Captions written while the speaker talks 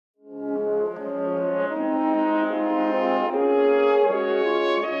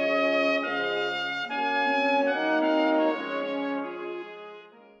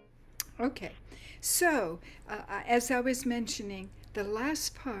Okay, so as I was mentioning, the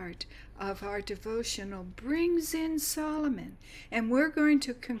last part of our devotional brings in Solomon, and we're going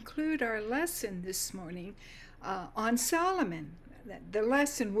to conclude our lesson this morning on Solomon. The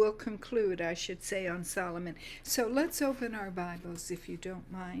lesson will conclude, I should say, on Solomon. So let's open our Bibles, if you don't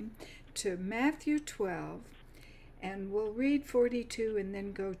mind, to Matthew 12, and we'll read 42 and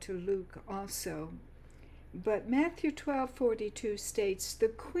then go to Luke also. But Matthew 12:42 states, "The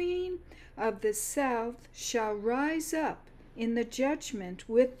queen of the south shall rise up in the judgment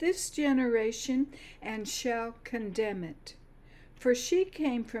with this generation and shall condemn it. For she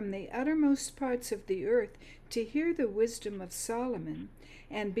came from the uttermost parts of the earth to hear the wisdom of Solomon,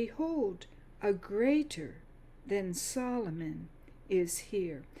 and behold, a greater than Solomon is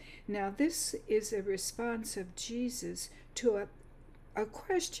here." Now this is a response of Jesus to a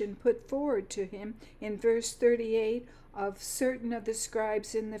question put forward to him in verse 38 of certain of the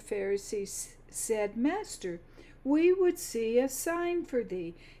scribes and the Pharisees said, "Master, we would see a sign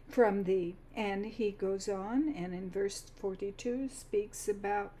from thee." And he goes on, and in verse 42 speaks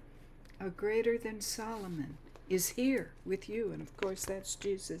about a greater than Solomon is here with you. And of course that's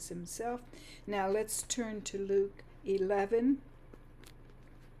Jesus himself. Now let's turn to Luke 11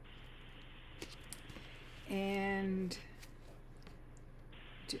 and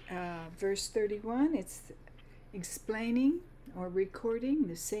verse 31. It's explaining or recording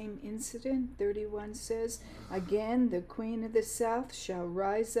the same incident. 31 says, "Again, the queen of the south shall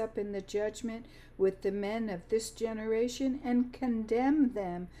rise up in the judgment with the men of this generation and condemn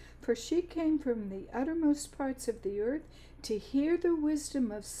them. For she came from the uttermost parts of the earth to hear the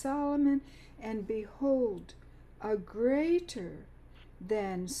wisdom of Solomon, and behold, a greater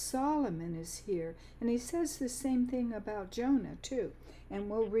than Solomon is here." And he says the same thing about Jonah too. And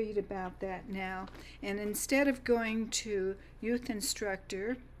we'll read about that now. And instead of going to Youth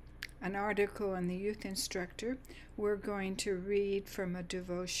Instructor, an article in the Youth Instructor, we're going to read from a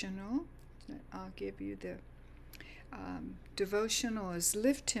devotional. I'll give you the devotional is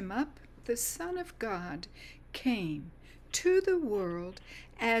 "Lift Him Up. The Son of God came to the world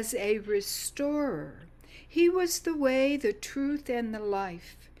as a restorer. He was the way, the truth, and the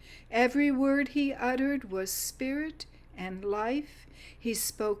life. Every word he uttered was spirit and life. He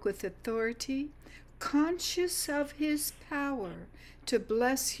spoke with authority, conscious of his power to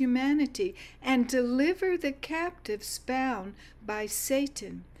bless humanity and deliver the captives bound by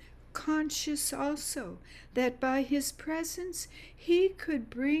Satan, conscious also that by his presence he could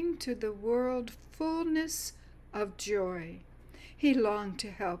bring to the world fullness of joy. He longed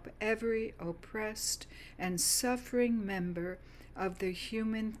to help every oppressed and suffering member of the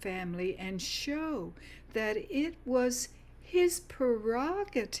human family and show that it was his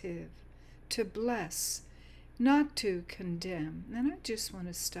prerogative to bless, not to condemn." And I just want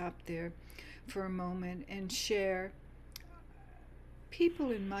to stop there for a moment and share.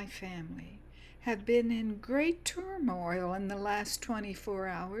 People in my family have been in great turmoil in the last 24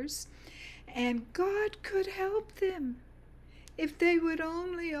 hours, and God could help them if they would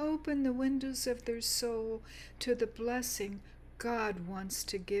only open the windows of their soul to the blessing God wants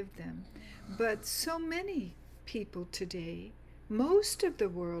to give them. But so many people today, most of the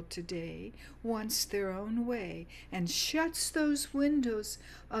world today, wants their own way and shuts those windows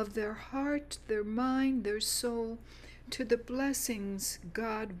of their heart, their mind, their soul to the blessings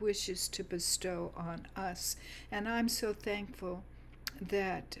God wishes to bestow on us. And I'm so thankful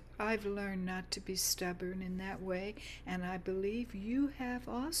that I've learned not to be stubborn in that way, and I believe you have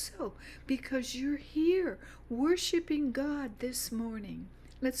also, because you're here worshiping God this morning.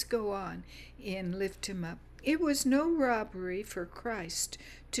 Let's go on and lift him up. "It was no robbery for Christ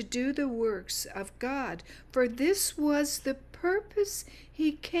to do the works of God, for this was the purpose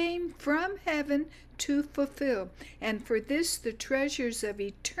he came from heaven to fulfill, and for this the treasures of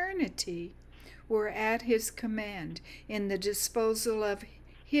eternity were at his command. In the disposal of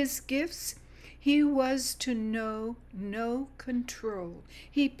his gifts, he was to know no control.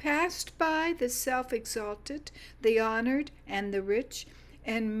 He passed by the self-exalted, the honored, and the rich,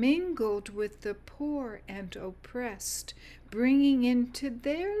 and mingled with the poor and oppressed, bringing into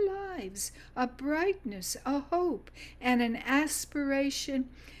their lives a brightness, a hope, and an aspiration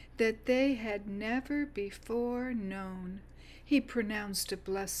that they had never before known. He pronounced a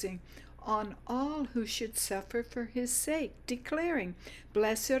blessing on all who should suffer for his sake, declaring,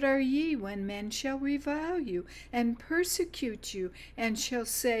 'Blessed are ye when men shall revile you and persecute you, and shall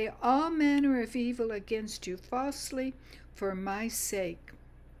say all manner of evil against you falsely for my sake.'"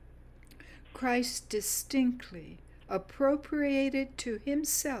 Christ distinctly appropriated to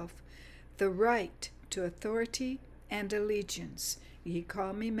himself the right to authority and allegiance, Ye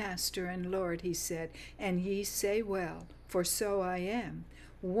call me Master and Lord, he said, and ye say well, for so I am.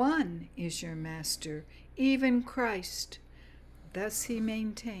 One is your Master, even Christ. Thus he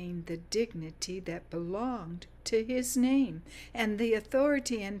maintained the dignity that belonged to his name and the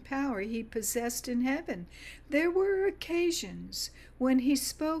authority and power he possessed in heaven. There were occasions when he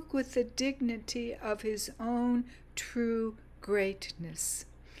spoke with the dignity of his own true greatness.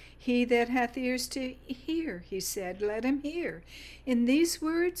 He that hath ears to hear, he said, let him hear. In these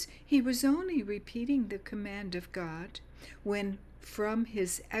words, he was only repeating the command of God, when from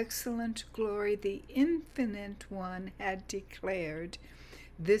his excellent glory the Infinite One had declared,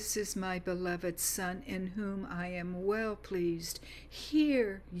 This is my beloved Son, in whom I am well pleased.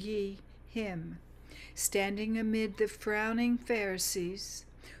 Hear ye him. Standing amid the frowning Pharisees,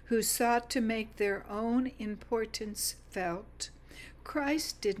 who sought to make their own importance felt,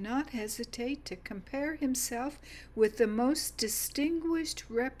 Christ did not hesitate to compare himself with the most distinguished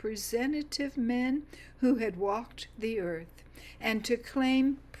representative men who had walked the earth, and to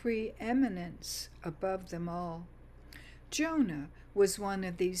claim preeminence above them all. Jonah was one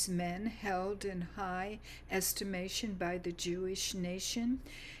of these men held in high estimation by the Jewish nation,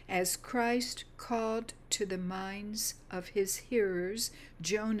 as Christ called to the minds of his hearers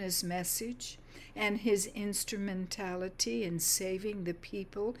Jonah's message and his instrumentality in saving the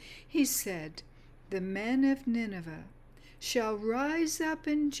people. He said, The men of Nineveh shall rise up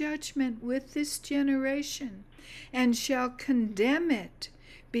in judgment with this generation, and shall condemn it,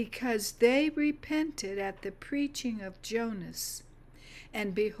 because they repented at the preaching of Jonas.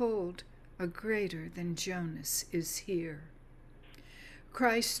 And behold, a greater than Jonas is here.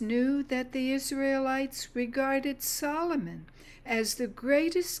 Christ knew that the Israelites regarded Solomon as the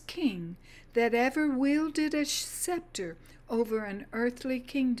greatest king that ever wielded a scepter over an earthly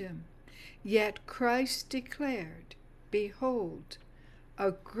kingdom. Yet Christ declared, Behold,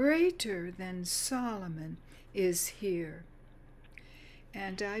 a greater than Solomon is here.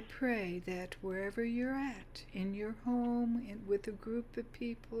 And I pray that wherever you're at, in your home, with a group of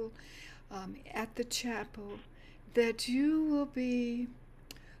people, at the chapel, that you will be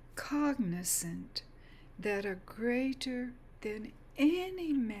cognizant that a greater than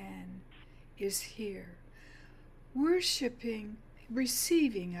any man is here, worshiping,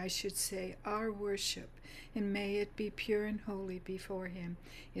 receiving, I should say, our worship, and may it be pure and holy before him,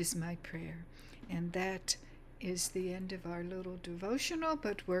 is my prayer. And that is the end of our little devotional,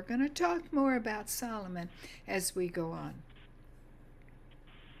 but we're going to talk more about Solomon as we go on.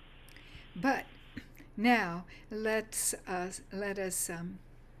 But now let us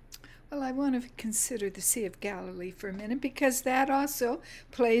I want to consider the Sea of Galilee for a minute, because that also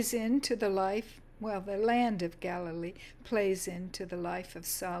plays into the life, the land of Galilee plays into the life of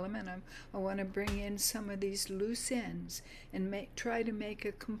Solomon. I want to bring in some of these loose ends and try to make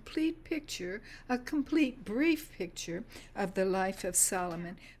a complete picture, a complete brief picture of the life of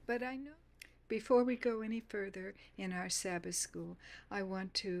Solomon. But I know, before we go any further in our Sabbath school, I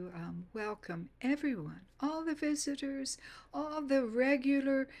want to welcome everyone, all the visitors, all the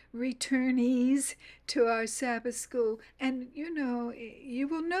regular returnees to our Sabbath school. And you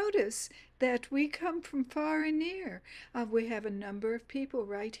will notice that we come from far and near. We have a number of people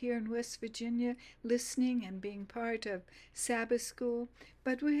right here in West Virginia listening and being part of Sabbath school.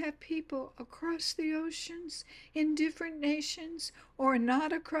 But we have people across the oceans in different nations, or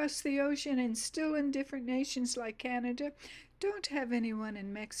not across the ocean and still in different nations like Canada. Don't have anyone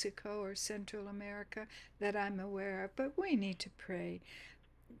in Mexico or Central America that I'm aware of, but we need to pray,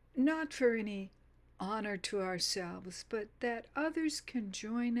 not for any honor to ourselves, but that others can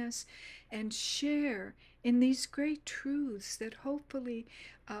join us and share in these great truths that hopefully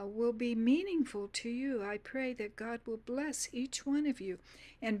will be meaningful to you. I pray that God will bless each one of you.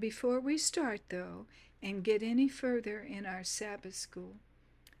 And before we start, though, and get any further in our Sabbath school,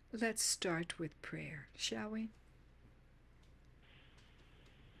 let's start with prayer, shall we?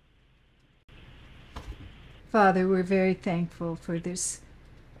 Father, we're very thankful for this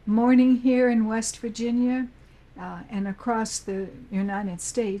morning here in West Virginia and across the United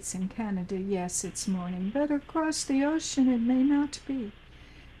States and Canada. Yes, it's morning, but across the ocean it may not be.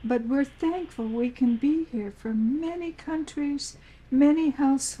 But we're thankful we can be here from many countries, many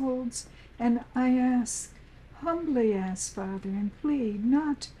households, and I humbly ask, Father, and plead,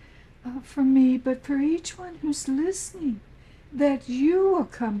 not for me, but for each one who's listening, that you will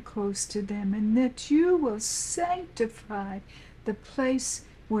come close to them and that you will sanctify the place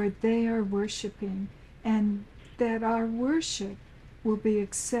where they are worshiping, and that our worship will be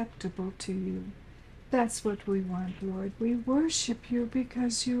acceptable to you. That's what we want, Lord. We worship you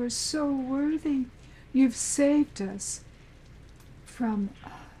because you are so worthy. You've saved us from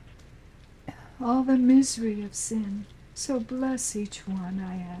all the misery of sin. So bless each one,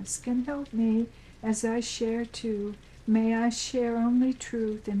 I ask, and help me as I share too. May I share only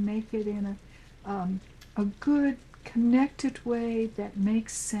truth and make it in a good, connected way that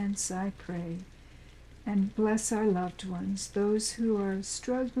makes sense, I pray. And bless our loved ones, those who are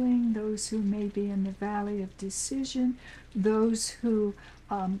struggling, those who may be in the valley of decision, those who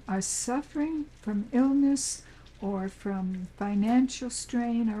are suffering from illness or from financial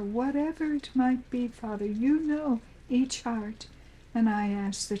strain or whatever it might be, Father. You know each heart, and I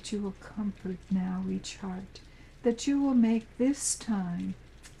ask that you will comfort now each heart, that you will make this time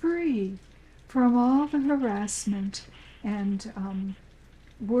free from all the harassment and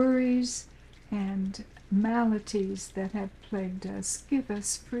worries and maladies that have plagued us. Give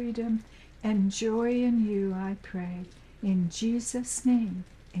us freedom and joy in you, I pray. In Jesus' name,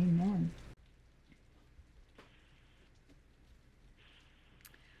 amen.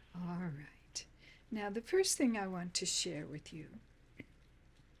 All right. Now, the first thing I want to share with you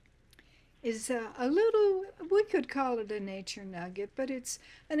is a little, we could call it a nature nugget, but it's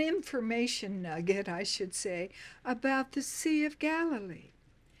an information nugget, I should say, about the Sea of Galilee.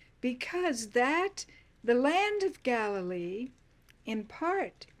 Because the land of Galilee, in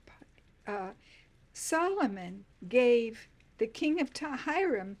part, Solomon gave the king of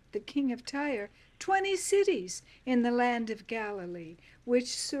Hiram, the king of Tyre, 20 cities in the land of Galilee,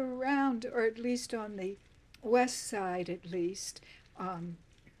 which surround, or at least on the west side at least,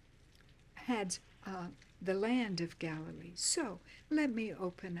 had the land of Galilee. So let me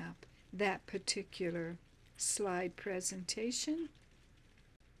open up that particular slide presentation.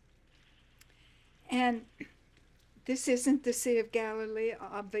 And this isn't the Sea of Galilee,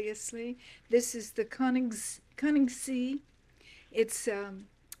 obviously. This is the Königssee. It's a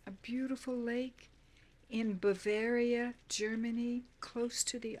beautiful lake in Bavaria, Germany, close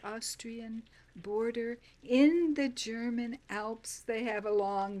to the Austrian border, in the German Alps. They have a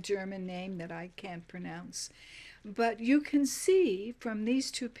long German name that I can't pronounce. But you can see from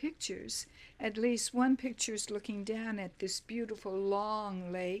these two pictures, at least one picture is looking down at this beautiful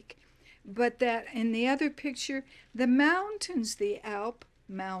long lake, but that in the other picture, the mountains, the Alp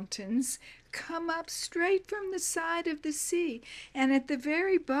mountains, come up straight from the side of the sea. And at the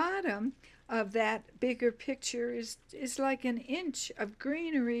very bottom of that bigger picture is like an inch of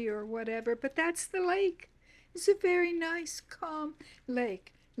greenery or whatever, but that's the lake. It's a very nice, calm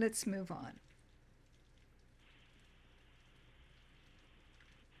lake. Let's move on.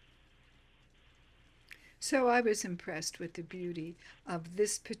 So I was impressed with the beauty of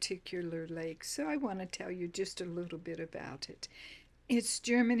this particular lake, so I want to tell you just a little bit about it. It's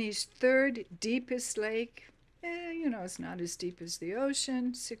Germany's third deepest lake. It's not as deep as the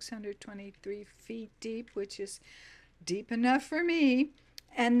ocean, 623 feet deep, which is deep enough for me.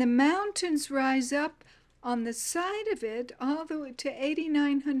 And the mountains rise up on the side of it all the way to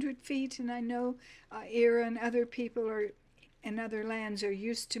 8,900 feet. And I know Ira and other people in other lands are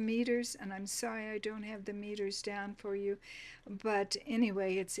used to meters, and I'm sorry I don't have the meters down for you, but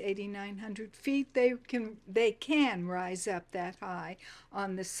anyway, it's 8,900 feet. They can rise up that high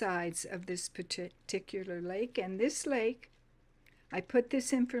on the sides of this particular lake. And this lake, I put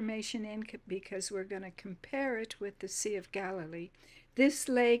this information in because we're going to compare it with the Sea of Galilee. This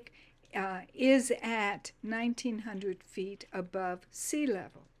lake is at 1,900 feet above sea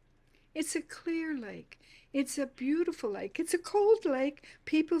level. It's a clear lake. It's a beautiful lake. It's a cold lake.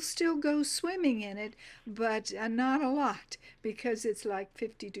 People still go swimming in it, but not a lot, because it's like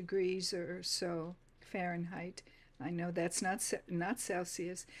 50 degrees or so Fahrenheit. I know that's not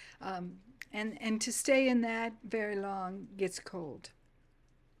Celsius. And to stay in that very long gets cold,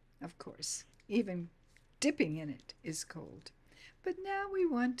 of course. Even dipping in it is cold. But now we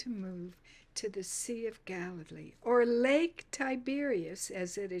want to move to the Sea of Galilee, or Lake Tiberias,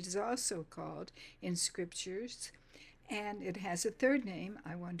 as it is also called in scriptures. And it has a third name.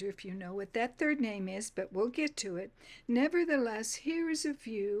 I wonder if you know what that third name is, but we'll get to it. Nevertheless, here is a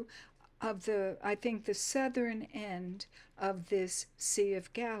view of I think the southern end of this Sea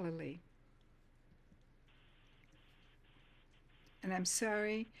of Galilee. And I'm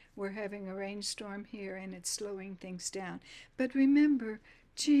sorry, we're having a rainstorm here and it's slowing things down. But remember,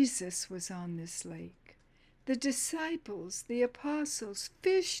 Jesus was on this lake. The disciples, the apostles,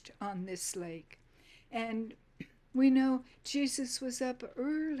 fished on this lake. And we know Jesus was up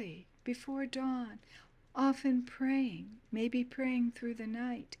early, before dawn, often praying, maybe praying through the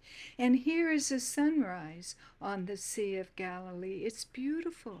night. And here is a sunrise on the Sea of Galilee. It's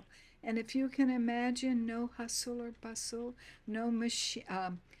beautiful. And if you can imagine, no hustle or bustle, no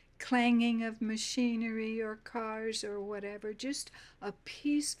clanging of machinery or cars or whatever, just a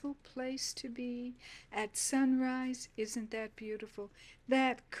peaceful place to be at sunrise. Isn't that beautiful?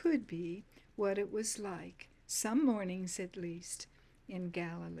 That could be what it was like, some mornings at least, in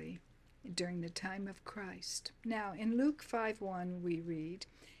Galilee during the time of Christ. Now, in Luke 5:1 we read,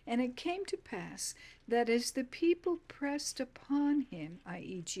 "And it came to pass that as the people pressed upon him,"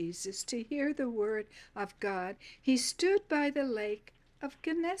 i.e. Jesus, "to hear the word of God, he stood by the lake of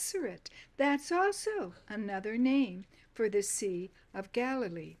Gennesaret." That's also another name for the Sea of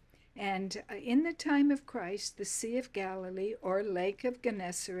Galilee. And in the time of Christ, the Sea of Galilee, or Lake of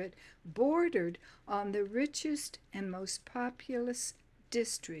Gennesaret, bordered on the richest and most populous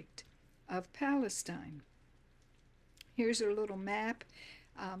district of Palestine. Here's a little map.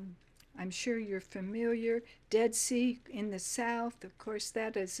 I'm sure you're familiar. Dead Sea in the south, of course,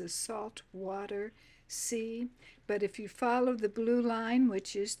 that is a salt water sea. But if you follow the blue line,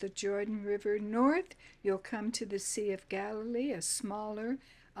 which is the Jordan River north, you'll come to the Sea of Galilee, a smaller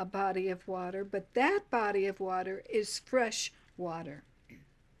body of water. But that body of water is fresh water.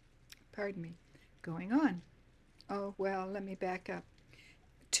 Pardon me. Going on. Oh, well, let me back up.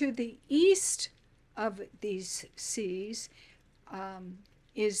 To the east of these seas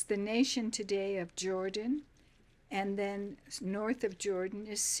is the nation today of Jordan, and then north of Jordan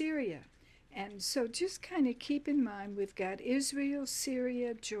is Syria. And so just kind of keep in mind, we've got Israel,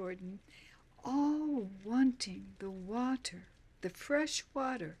 Syria, Jordan, all wanting the water, the fresh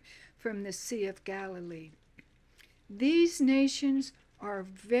water from the Sea of Galilee. These nations are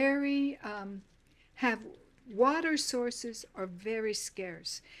very, have water sources are very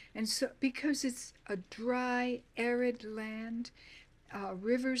scarce. And so because it's a dry, arid land,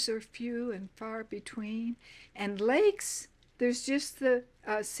 rivers are few and far between, and lakes, there's just the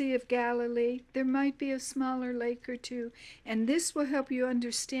Sea of Galilee. There might be a smaller lake or two, and this will help you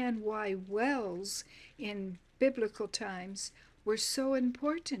understand why wells in biblical times were so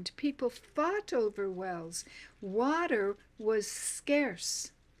important. People fought over wells. Water was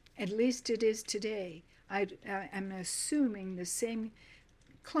scarce, at least it is today. I'm assuming the same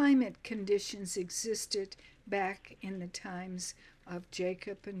climate conditions existed back in the times of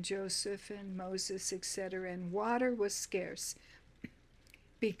Jacob and Joseph and Moses, etc., and water was scarce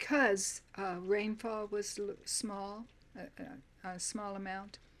because rainfall was small, a small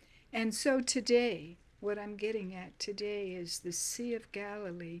amount. And so today, what I'm getting at today is the Sea of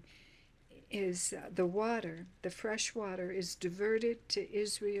Galilee is the water, the fresh water is diverted to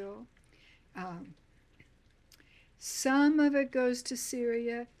Israel. Some of it goes to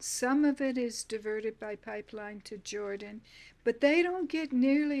Syria, some of it is diverted by pipeline to Jordan, but they don't get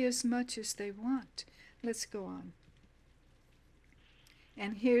nearly as much as they want. Let's go on.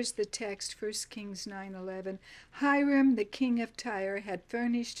 And here's the text, 1 Kings 9:11. Hiram, the king of Tyre, had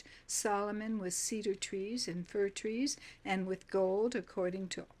furnished Solomon with cedar trees and fir trees, and with gold, according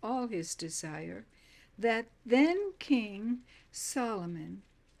to all his desire. That then King Solomon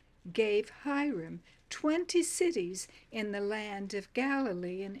gave Hiram 20 cities in the land of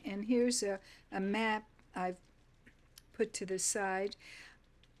Galilee. And here's a map I've put to the side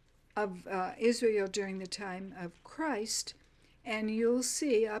of Israel during the time of Christ. And you'll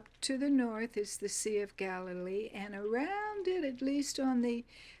see up to the north is the Sea of Galilee, and around it, at least on the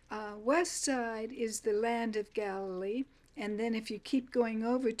west side, is the land of Galilee. And then if you keep going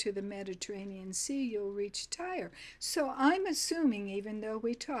over to the Mediterranean Sea, you'll reach Tyre. So I'm assuming, even though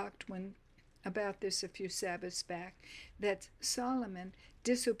we talked about this a few Sabbaths back, that Solomon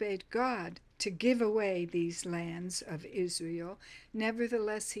disobeyed God to give away these lands of Israel.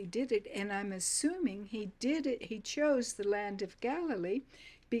 Nevertheless, he did it, and I'm assuming he did it. He chose the land of Galilee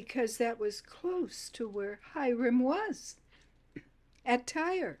because that was close to where Hiram was, at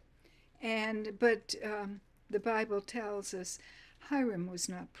Tyre. But the Bible tells us Hiram was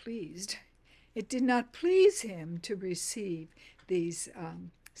not pleased. It did not please him to receive these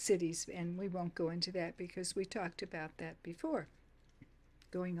cities, and we won't go into that because we talked about that before.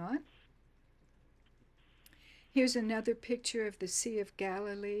 Going on. Here's another picture of the Sea of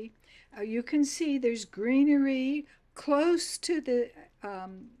Galilee. You can see there's greenery close to the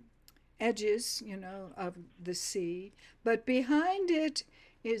edges, of the sea, but behind it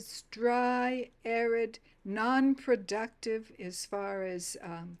is dry, arid, non-productive as far as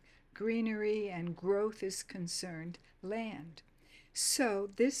greenery and growth is concerned, land. So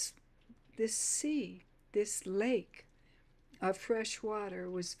this sea, this lake of fresh water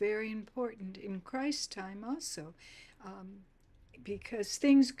was very important in Christ's time also, because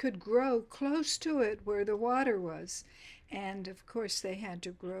things could grow close to it where the water was. And of course they had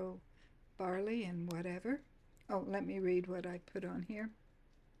to grow barley and whatever. Oh, let me read what I put on here.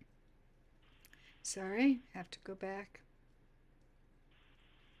 Sorry, have to go back.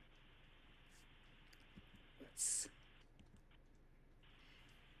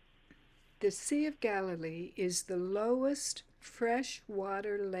 The Sea of Galilee is the lowest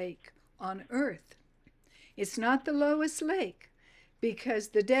freshwater lake on earth. It's not the lowest lake because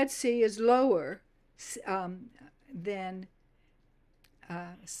the Dead Sea is lower than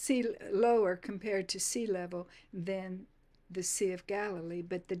lower compared to sea level than the Sea of Galilee,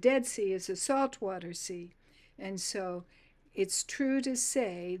 but the Dead Sea is a saltwater sea. And so it's true to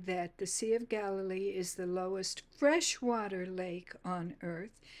say that the Sea of Galilee is the lowest freshwater lake on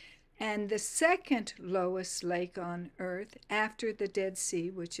earth and the second lowest lake on earth after the Dead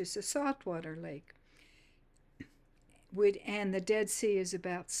Sea, which is a saltwater lake. And the Dead Sea is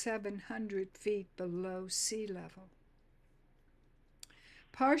about 700 feet below sea level.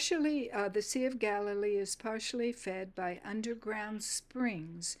 The Sea of Galilee is partially fed by underground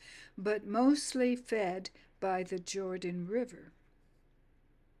springs, but mostly fed by the Jordan River.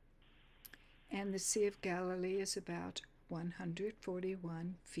 And the Sea of Galilee is about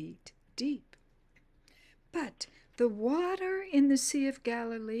 141 feet deep. But the water in the Sea of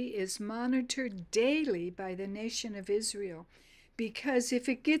Galilee is monitored daily by the nation of Israel, because if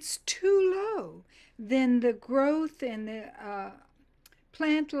it gets too low, then the growth and the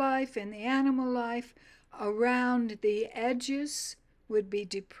plant life and the animal life around the edges would be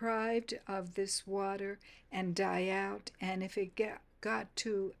deprived of this water and die out. And if it got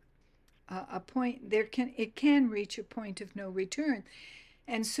to a point, it can reach a point of no return.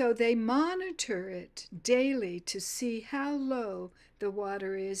 And so they monitor it daily to see how low the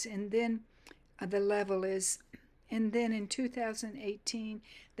water is, and then the level is. And then in 2018,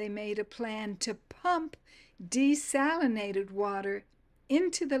 they made a plan to pump desalinated water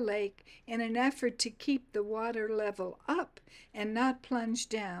into the lake in an effort to keep the water level up and not plunge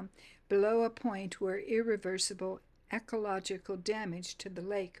down below a point where irreversible ecological damage to the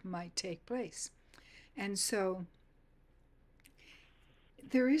lake might take place. And so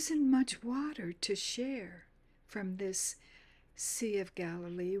there isn't much water to share from this Sea of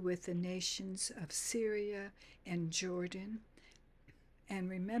Galilee with the nations of Syria and Jordan. And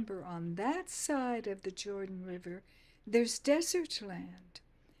remember, on that side of the Jordan River, there's desert land,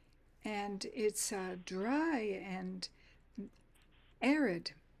 and it's dry and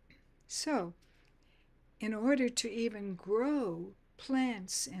arid. So, in order to even grow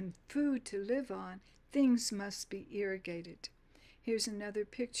plants and food to live on, things must be irrigated. Here's another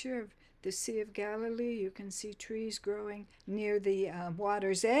picture of the Sea of Galilee. You can see trees growing near the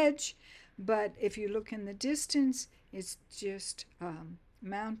water's edge, but if you look in the distance, it's just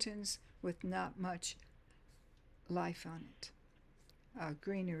mountains with not much life on it,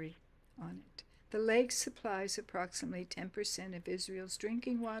 greenery on it. The lake supplies approximately 10% of Israel's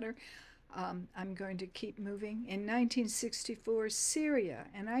drinking water. I'm going to keep moving. In 1964, Syria,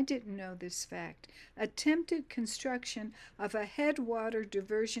 and I didn't know this fact, attempted construction of a headwater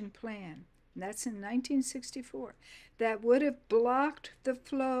diversion plan. That's in 1964. That would have blocked the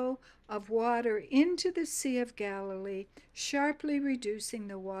flow of water into the Sea of Galilee, sharply reducing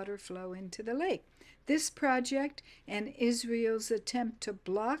the water flow into the lake. This project and Israel's attempt to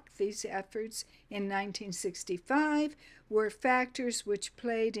block these efforts in 1965 were factors which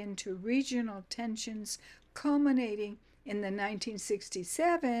played into regional tensions, culminating in the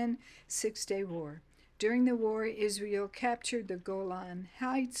 1967 Six-Day War. During the war, Israel captured the Golan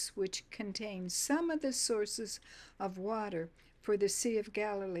Heights, which contained some of the sources of water for the Sea of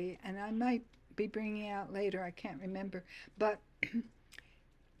Galilee, and I might be bringing out later, I can't remember, but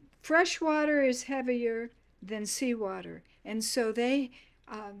fresh water is heavier than seawater, and so the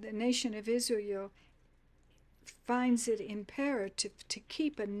nation of Israel finds it imperative to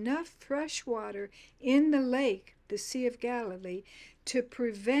keep enough fresh water in the lake, the Sea of Galilee, to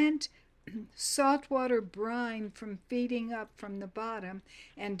prevent saltwater brine from feeding up from the bottom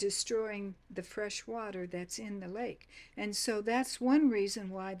and destroying the fresh water that's in the lake. And so that's one reason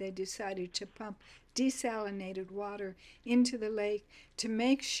why they decided to pump desalinated water into the lake, to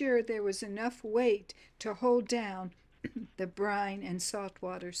make sure there was enough weight to hold down the brine and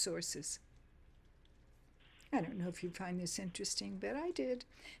saltwater sources. I don't know if you find this interesting, but I did.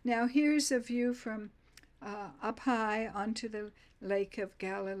 Now here's a view from up high onto the Lake of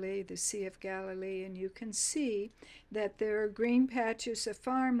Galilee, the Sea of Galilee, and you can see that there are green patches of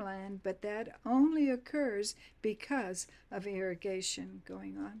farmland, but that only occurs because of irrigation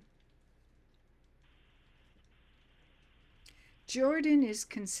going on. Jordan is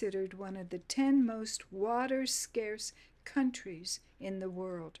considered one of the 10 most water-scarce countries in the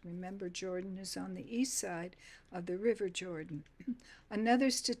world. Remember, Jordan is on the east side of the River Jordan. Another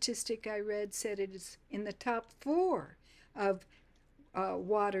statistic I read said it is in the top 4 of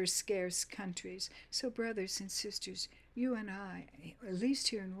water scarce countries. So, brothers and sisters, you and I, at least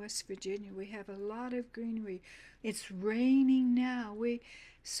here in West Virginia, we have a lot of greenery. It's raining now.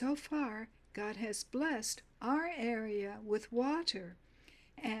 So far, God has blessed our area with water.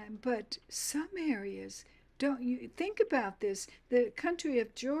 But some areas don't. You think about this. The country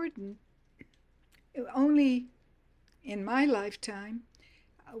of Jordan, only in my lifetime,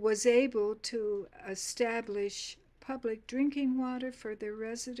 was able to establish public drinking water for their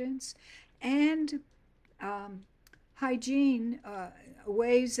residents and hygiene,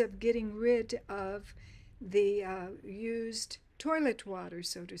 ways of getting rid of the used toilet water,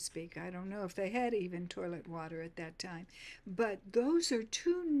 so to speak. I don't know if they had even toilet water at that time. But those are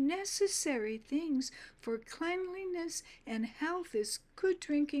 2 necessary things for cleanliness and health, is good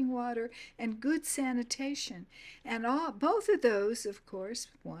drinking water and good sanitation. And both of those, of course,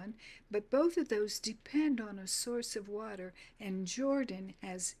 but both of those depend on a source of water. And Jordan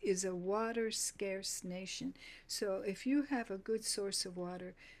is a water scarce nation. So if you have a good source of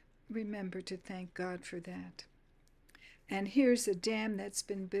water, remember to thank God for that. And here's a dam that's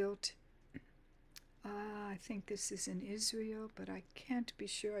been built. I think this is in Israel, but I can't be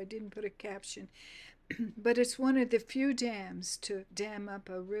sure. I didn't put a caption. But it's one of the few dams to dam up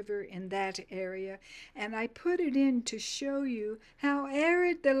a river in that area. And I put it in to show you how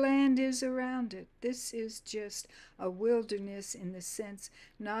arid the land is around it. This is just a wilderness in the sense,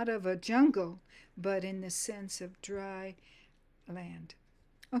 not of a jungle, but in the sense of dry land.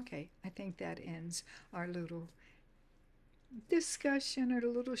 Okay, I think that ends our little discussion or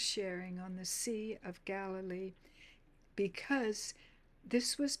a little sharing on the Sea of Galilee, because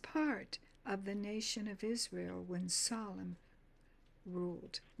this was part of the nation of Israel when Solomon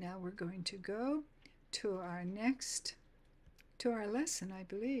ruled. Now we're going to go to our lesson, I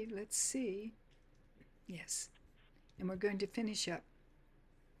believe. Let's see. Yes. And we're going to finish up.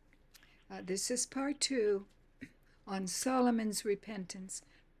 This is part 2 on Solomon's repentance.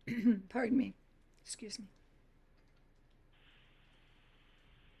 Pardon me. Excuse me.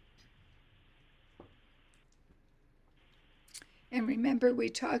 And remember, we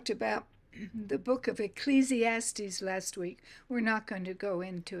talked about the book of Ecclesiastes last week. We're not going to go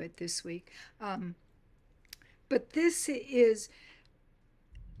into it this week. But this is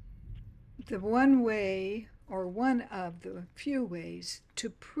the one way, or one of the few ways, to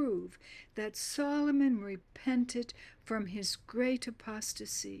prove that Solomon repented from his great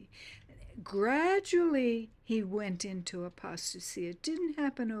apostasy. Gradually, he went into apostasy. It didn't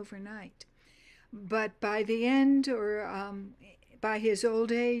happen overnight. But by the end, or by his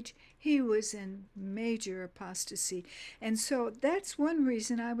old age, he was in major apostasy. And so that's one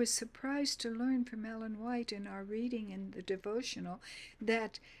reason I was surprised to learn from Ellen White in our reading in the devotional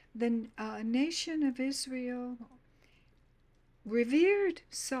that the nation of Israel revered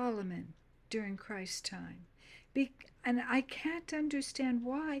Solomon during Christ's time. And I can't understand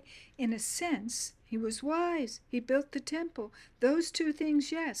why. In a sense, he was wise. He built the temple. Those 2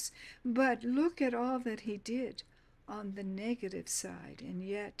 things, yes. But look at all that he did on the negative side. And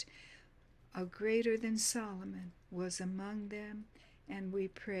yet, a greater than Solomon was among them. And we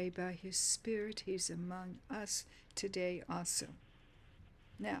pray by his Spirit he's among us today also.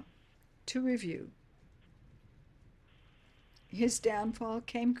 Now, to review. His downfall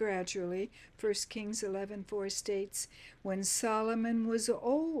came gradually. 1 Kings 11:4 states, when Solomon was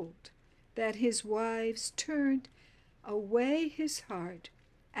old, that his wives turned away his heart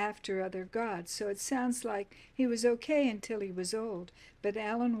after other gods. So it sounds like he was okay until he was old. But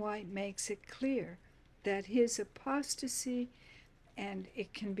Ellen White makes it clear that his apostasy, and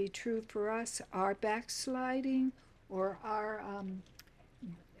it can be true for us, our backsliding or our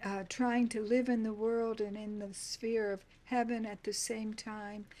trying to live in the world and in the sphere of heaven at the same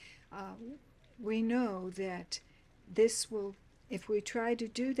time, we know that this will, if we try to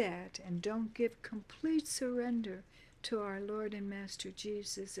do that and don't give complete surrender to our Lord and Master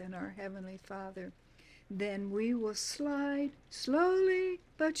Jesus and our Heavenly Father, then we will slide slowly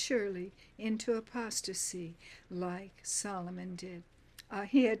but surely into apostasy like Solomon did.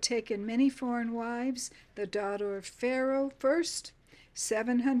 He had taken many foreign wives, the daughter of Pharaoh first,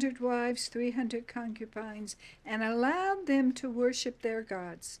 700 wives, 300 concubines, and allowed them to worship their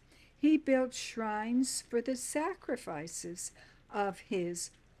gods. He built shrines for the sacrifices of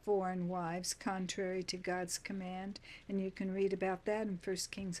his foreign wives, contrary to God's command, and you can read about that in 1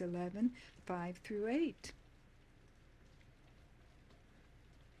 Kings 11:5-8.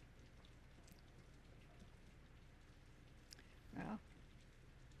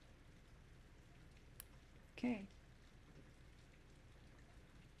 Okay.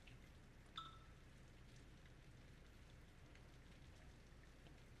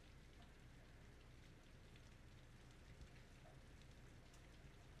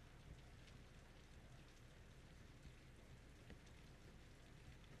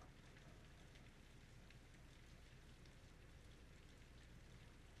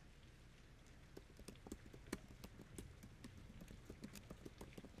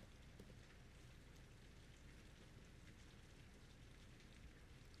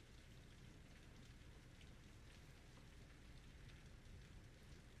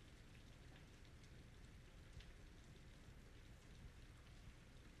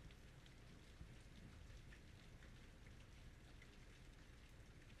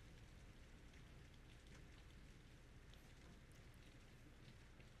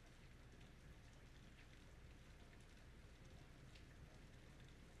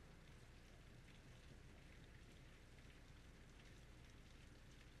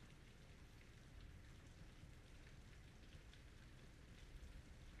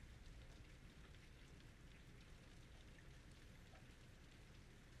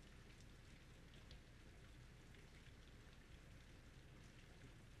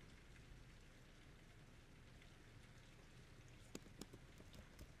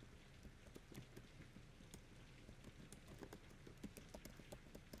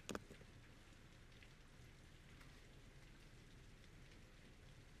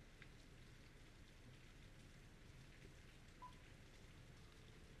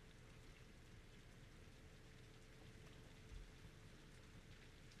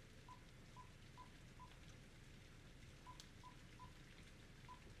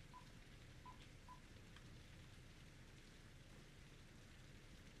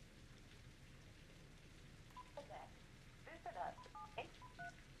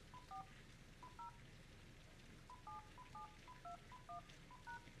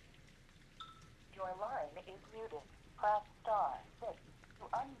 Your line is muted. Press star 6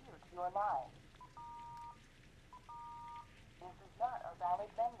 to unmute your line. This is not a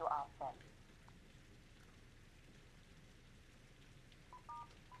valid menu option.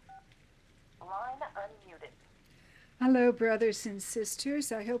 Line unmuted. Hello, brothers and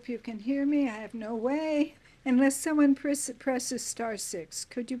sisters. I hope you can hear me. I have no way unless someone presses star 6.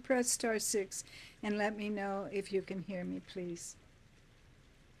 Could you press star 6 and let me know if you can hear me, please?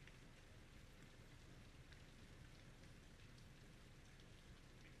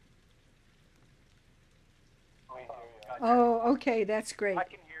 Oh, okay, that's great. I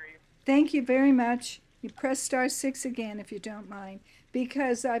can hear you. Thank you very much. You press star 6 again if you don't mind.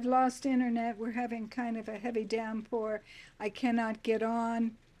 Because I've lost internet, we're having kind of a heavy downpour. I cannot get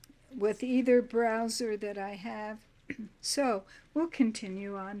on with either browser that I have. So we'll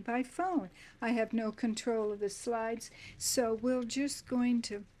continue on by phone. I have no control of the slides, so we're just going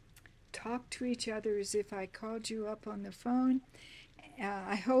to talk to each other as if I called you up on the phone.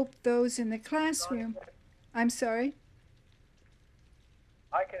 I hope those in the classroom. I'm sorry?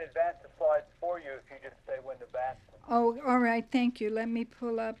 I can advance the slides for you if you just say when to advance them. Oh, all right, thank you. Let me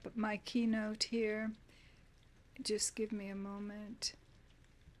pull up my keynote here. Just give me a moment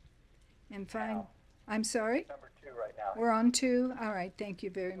and find. Now. I'm sorry? Number 2 right now. We're on 2? All right, thank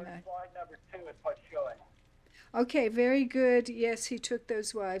you very much. Slide number 2 is what's showing. Okay, very good. Yes, he took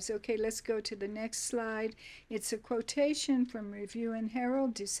those wives. Okay, let's go to the next slide. It's a quotation from Review and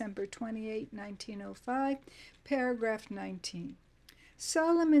Herald, December 28, 1905, paragraph 19.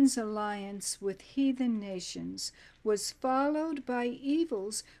 Solomon's alliance with heathen nations was followed by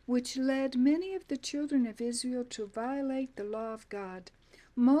evils which led many of the children of Israel to violate the law of God.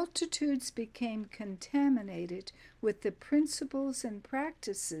 Multitudes became contaminated with the principles and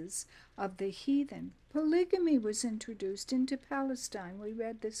practices of the heathen. Polygamy was introduced into Palestine. We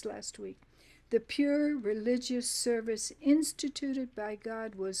read this last week. The pure religious service instituted by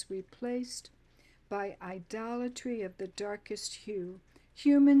God was replaced by idolatry of the darkest hue.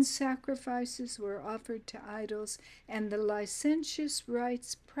 Human sacrifices were offered to idols, and the licentious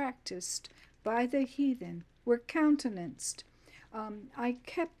rites practiced by the heathen were countenanced. I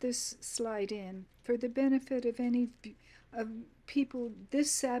kept this slide in for the benefit of any people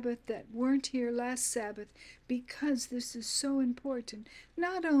this Sabbath that weren't here last Sabbath, because this is so important.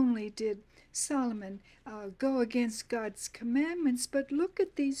 Not only did Solomon go against God's commandments, but look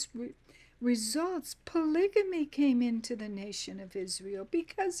at these results. Polygamy came into the nation of Israel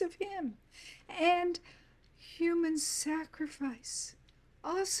because of him. And human sacrifice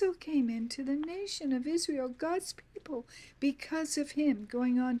also came into the nation of Israel, God's people, because of him.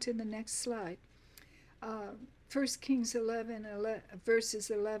 Going on to the next slide. 1 Kings 11, verses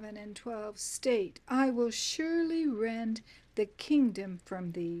 11 and 12 state, I will surely rend the kingdom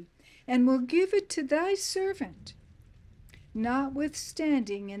from thee, and will give it to thy servant.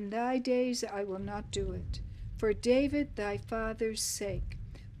 Notwithstanding, in thy days I will not do it, for David thy father's sake,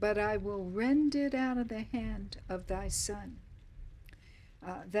 but I will rend it out of the hand of thy son.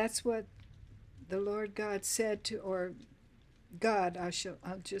 That's what the Lord God said to, or God,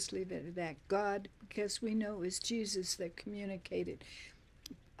 I'll just leave it at that. God, because we know it was Jesus that communicated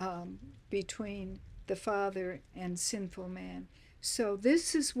between the Father and sinful man. So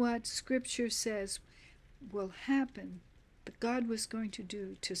this is what Scripture says will happen, that God was going to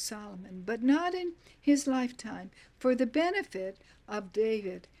do to Solomon, but not in his lifetime, for the benefit of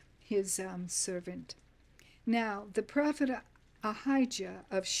David, his servant. Now, the prophet Ahijah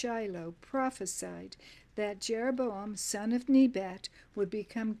of Shiloh prophesied that Jeroboam, son of Nebat, would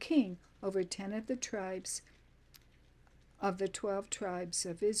become king over 10 of the tribes of the 12 tribes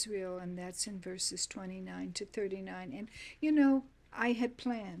of Israel, and that's in verses 29 to 39. And you know, I had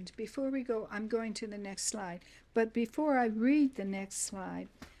planned, before we go, I'm going to the next slide, but before I read the next slide,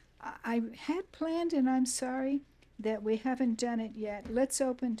 I had planned, and I'm sorry that we haven't done it yet. Let's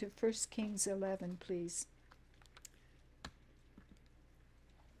open to 1 Kings 11, please.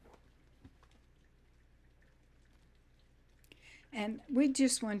 And we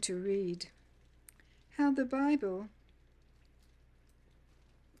just want to read how the Bible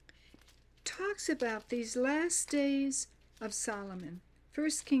talks about these last days of Solomon. 1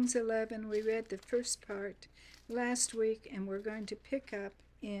 Kings 11, we read the first part last week, and we're going to pick up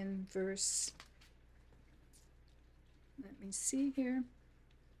in verse, let me see here.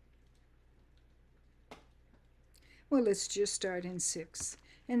 Well, let's just start in 6.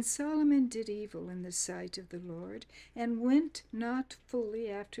 And Solomon did evil in the sight of the Lord, and went not fully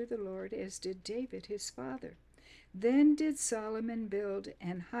after the Lord, as did David his father. Then did Solomon build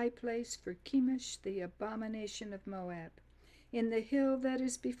an high place for Chemosh, the abomination of Moab, in the hill that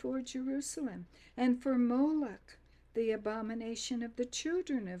is before Jerusalem, and for Moloch, the abomination of the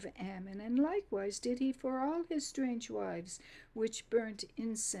children of Ammon. And likewise did he for all his strange wives, which burnt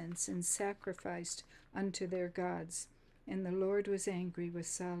incense and sacrificed unto their gods. And the Lord was angry with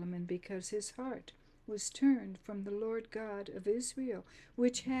Solomon, because his heart was turned from the Lord God of Israel,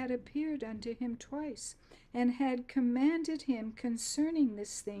 which had appeared unto him twice, and had commanded him concerning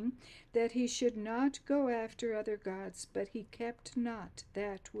this thing, that he should not go after other gods, but he kept not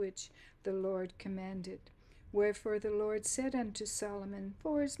that which the Lord commanded. Wherefore the Lord said unto Solomon,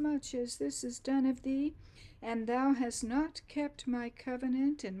 Forasmuch as this is done of thee, and thou hast not kept my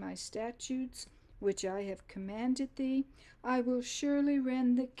covenant and my statutes, which I have commanded thee, I will surely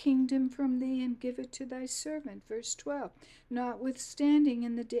rend the kingdom from thee, and give it to thy servant. Verse 12. Notwithstanding,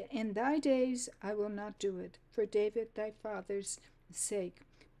 in thy days I will not do it, for David thy father's sake,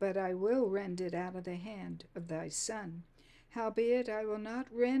 but I will rend it out of the hand of thy son. Howbeit I will not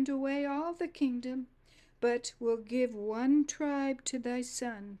rend away all the kingdom, but will give one tribe to thy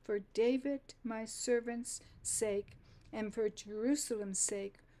son, for David my servant's sake, and for Jerusalem's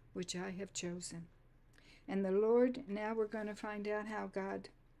sake, which I have chosen. And the Lord, now we're going to find out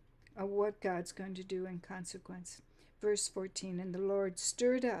what God's going to do in consequence. Verse 14, and the Lord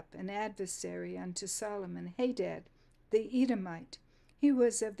stirred up an adversary unto Solomon, Hadad, the Edomite. He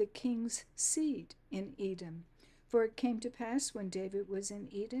was of the king's seed in Edom. For it came to pass, when David was in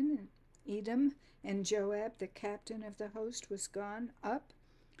Edom, and Joab, the captain of the host, was gone up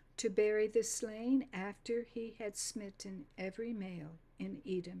to bury the slain, after he had smitten every male in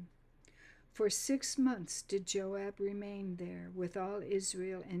Edom. For 6 months did Joab remain there with all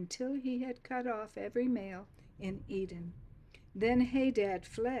Israel, until he had cut off every male in Edom. Then Hadad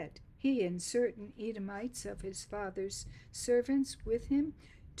fled, he and certain Edomites of his father's servants with him,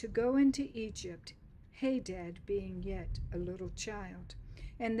 to go into Egypt, Hadad being yet a little child.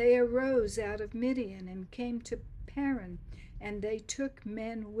 And they arose out of Midian, and came to Paran, and they took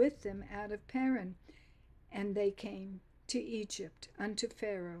men with them out of Paran, and they came to Egypt unto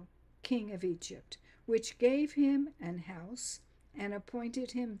Pharaoh, king of Egypt, which gave him an house, and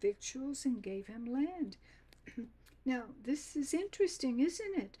appointed him victuals, and gave him land. Now, this is interesting,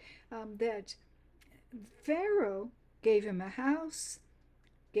 isn't it? That Pharaoh gave him a house,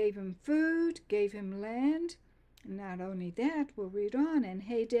 gave him food, gave him land. Not only that, we'll read on, and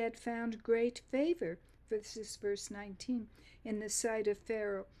Hadad found great favor, this is verse 19, in the sight of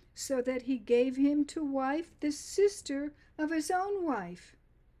Pharaoh, so that he gave him to wife the sister of his own wife,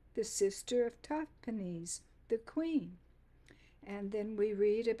 the sister of Tahpenes, the queen. And then we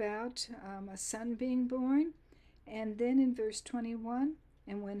read about a son being born. And then in verse 21,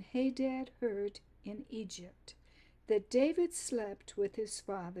 and when Hadad heard in Egypt that David slept with his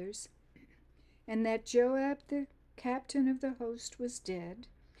fathers, and that Joab the captain of the host was dead,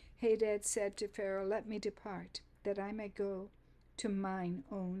 Hadad said to Pharaoh, Let me depart, that I may go to mine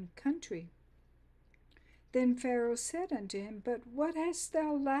own country. Then Pharaoh said unto him, But what hast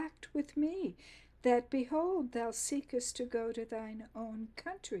thou lacked with me, that, behold, thou seekest to go to thine own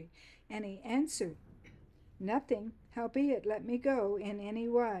country? And he answered, Nothing, howbeit let me go in any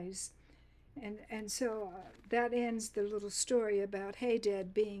wise. And so that ends the little story about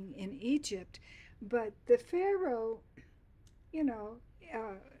Hadad being in Egypt. But the Pharaoh, you know,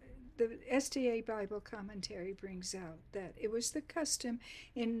 the SDA Bible commentary brings out that it was the custom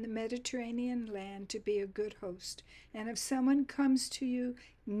in the Mediterranean land to be a good host. And if someone comes to you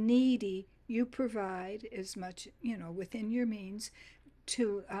needy, you provide as much, within your means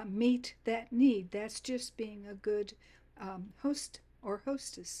to meet that need. That's just being a good host or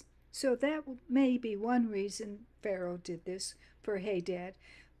hostess. So that may be one reason Pharaoh did this for Hadad.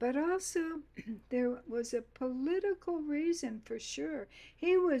 But also, there was a political reason for sure.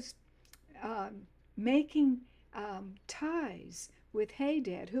 He was making ties with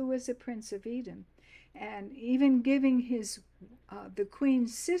Hadad, who was a prince of Edom, and even giving the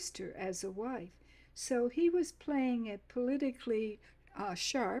queen's sister as a wife. So he was playing it politically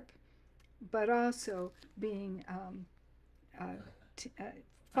sharp, but also being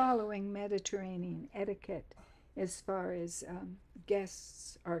following Mediterranean etiquette as far as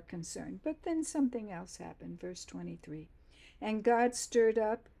guests are concerned. But then something else happened, verse 23. And God stirred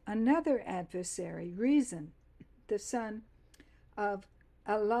up another adversary, Rezon, the son of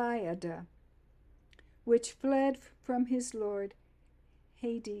Eliada, which fled from his lord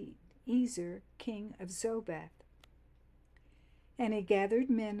Hadaezer, king of Zobath. And he gathered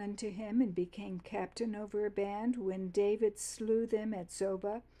men unto him, and became captain over a band, when David slew them at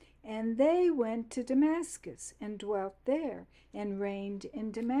Zobah. And they went to Damascus, and dwelt there, and reigned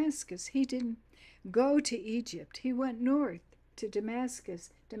in Damascus. He didn't go to Egypt. He went north to Damascus.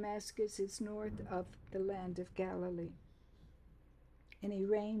 Damascus is north of the land of Galilee. And he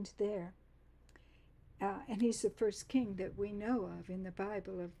reigned there. And he's the first king that we know of in the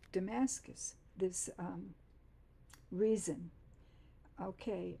Bible of Damascus, this Rezon.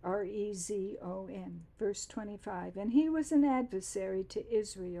 Okay, Rezon, verse 25. And he was an adversary to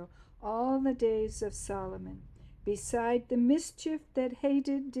Israel all the days of Solomon, beside the mischief that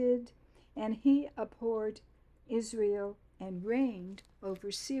Hadad did, and he abhorred Israel and reigned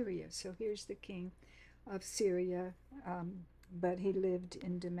over Syria. So here's the king of Syria, but he lived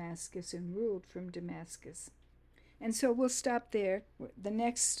in Damascus and ruled from Damascus. And so we'll stop there. The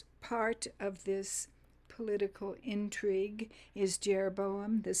next part of this political intrigue is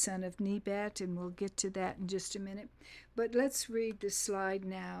Jeroboam, the son of Nebat, and we'll get to that in just a minute. But let's read the slide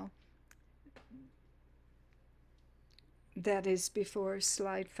now. That is before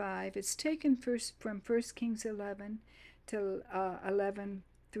slide 5. It's taken first from 1 Kings 11 to 11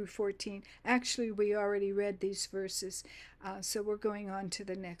 through 14. Actually, we already read these verses, so we're going on to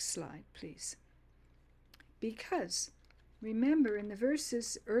the next slide, please. Because, remember, in the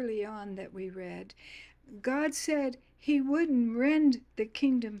verses early on that we read, God said he wouldn't rend the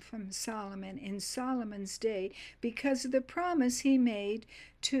kingdom from Solomon in Solomon's day because of the promise he made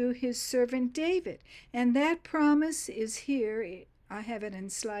to his servant David. And that promise is here. I have it in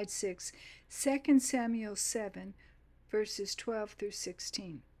slide 6, 2 Samuel 7, verses 12 through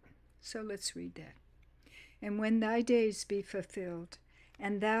 16. So let's read that. And when thy days be fulfilled,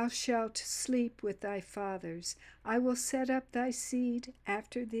 and thou shalt sleep with thy fathers, I will set up thy seed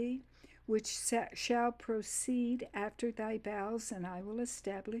after thee, which shall proceed after thy bowels, and I will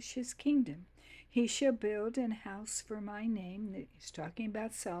establish his kingdom. He shall build an house for my name. He's talking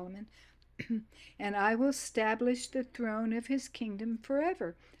about Solomon. And I will establish the throne of his kingdom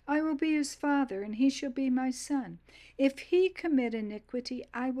forever. I will be his father, and he shall be my son. If he commit iniquity,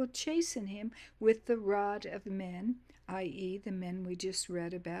 I will chasten him with the rod of men, i.e., the men we just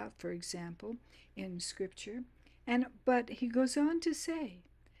read about, for example, in Scripture. But he goes on to say,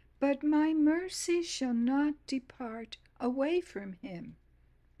 but my mercy shall not depart away from him,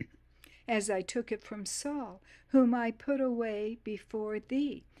 as I took it from Saul, whom I put away before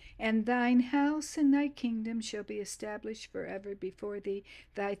thee. And thine house and thy kingdom shall be established forever before thee.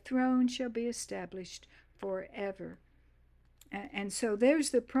 Thy throne shall be established forever. And so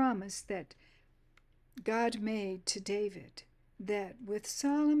there's the promise that God made to David, that with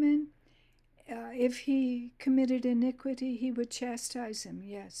Solomon, if he committed iniquity, he would chastise him,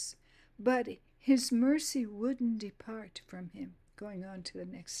 yes. But his mercy wouldn't depart from him. Going on to the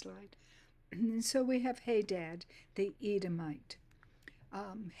next slide. And so we have Hadad, the Edomite.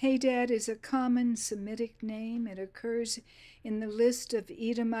 Hadad is a common Semitic name. It occurs in the list of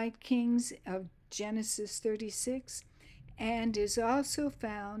Edomite kings of Genesis 36 and is also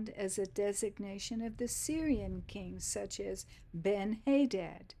found as a designation of the Syrian kings such as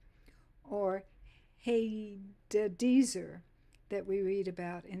Ben-Hadad or Hadadezer that we read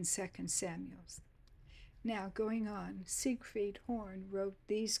about in 2 Samuel. Now, going on, Siegfried Horn wrote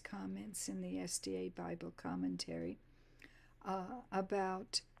these comments in the SDA Bible commentary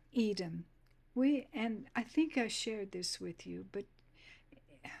about Edom. And I think I shared this with you, but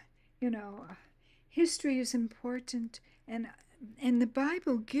history is important, and the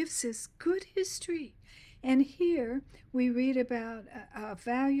Bible gives us good history. And here we read about a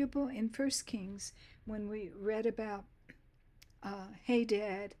valuable in 1 Kings when we read about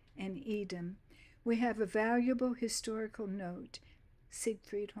Hadad and Edom. We have a valuable historical note.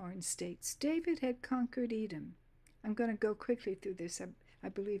 Siegfried Horn states, David had conquered Edom. I'm going to go quickly through this. I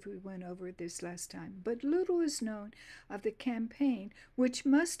believe we went over this last time. But little is known of the campaign, which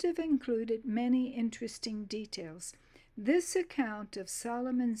must have included many interesting details. This account of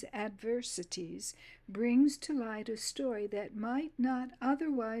Solomon's adversities brings to light a story that might not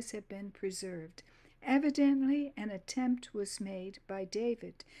otherwise have been preserved. Evidently, an attempt was made by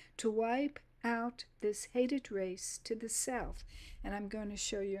David to wipe out this hated race to the south. And I'm going to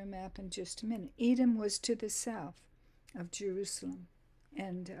show you a map in just a minute. Edom was to the south of Jerusalem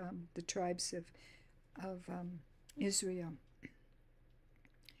and the tribes of Israel.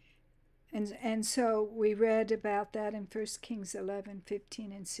 And so we read about that in 1 Kings 11,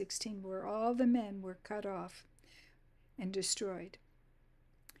 15, and 16, where all the men were cut off and destroyed,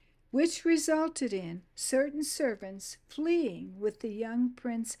 which resulted in certain servants fleeing with the young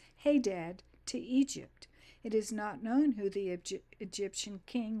prince Hadad to Egypt. It is not known who the Egyptian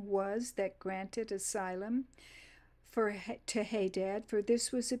king was that granted asylum to Hadad, for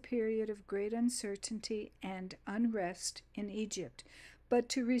this was a period of great uncertainty and unrest in Egypt. But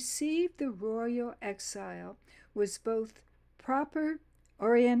to receive the royal exile was both proper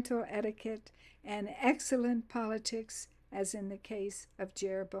Oriental etiquette and excellent politics, as in the case of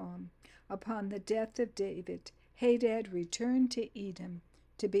Jeroboam. Upon the death of David, Hadad returned to Edom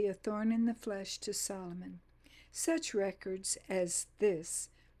to be a thorn in the flesh to Solomon. Such records as this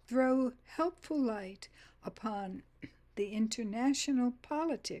throw helpful light upon the international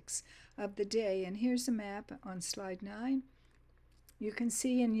politics of the day. And here's a map on slide 9. You can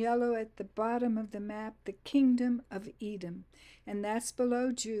see in yellow at the bottom of the map the kingdom of Edom, and that's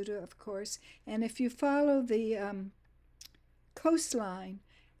below Judah, of course. And if you follow the coastline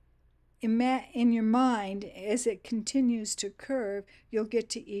in your mind as it continues to curve, you'll get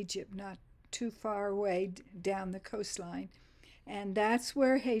to Egypt, not too far away down the coastline. And that's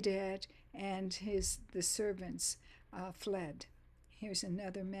where Hadad and the servants fled. Here's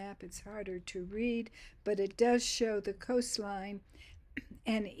another map. It's harder to read, but it does show the coastline.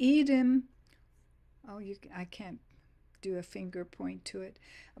 And Edom, I can't do a finger point to it,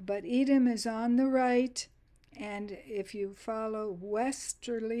 but Edom is on the right, and if you follow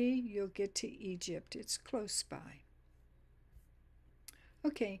westerly, you'll get to Egypt. It's close by.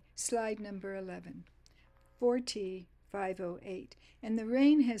 Okay, slide number 11, 4T508. And the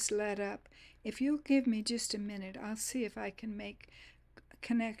rain has let up. If you'll give me just a minute, I'll see if I can make a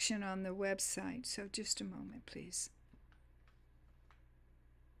connection on the website. So just a moment, please.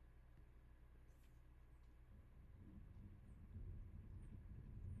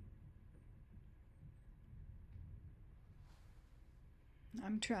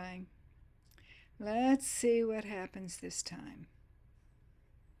 I'm trying. Let's see what happens this time.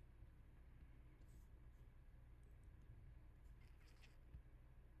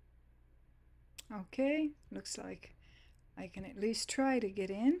 Okay, looks like I can at least try to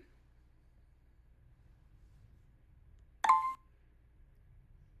get in.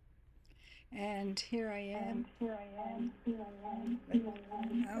 And here I am.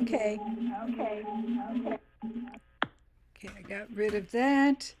 Okay. Okay, I got rid of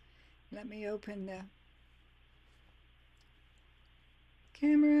that. Let me open the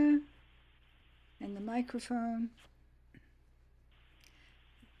camera and the microphone.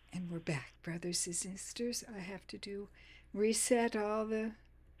 And we're back, brothers and sisters. I have to reset all the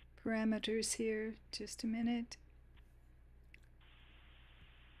parameters here. Just a minute.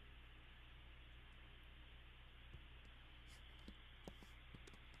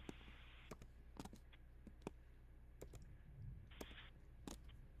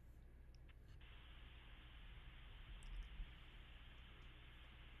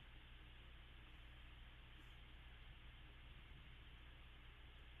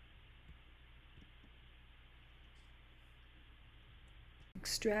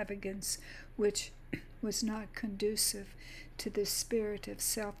 extravagance which was not conducive to the spirit of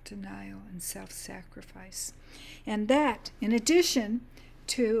self-denial and self-sacrifice. And that, in addition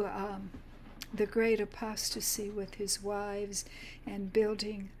to the great apostasy with his wives and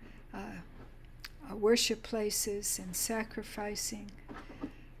building worship places and sacrificing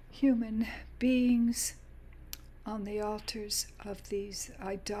human beings on the altars of these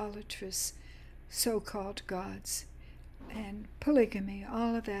idolatrous so-called gods, and polygamy,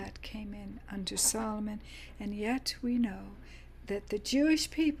 all of that came in under Solomon. And yet we know that the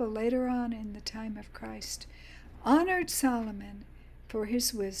Jewish people later on in the time of Christ honored Solomon for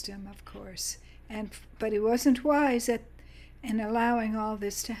his wisdom, of course, but he wasn't wise in allowing all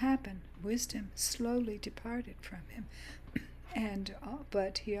this to happen. Wisdom slowly departed from him,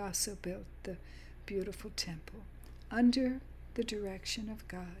 but he also built the beautiful temple under the direction of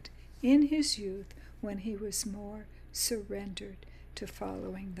God in his youth, when he was more surrendered to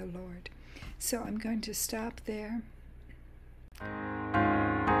following the Lord. So I'm going to stop there.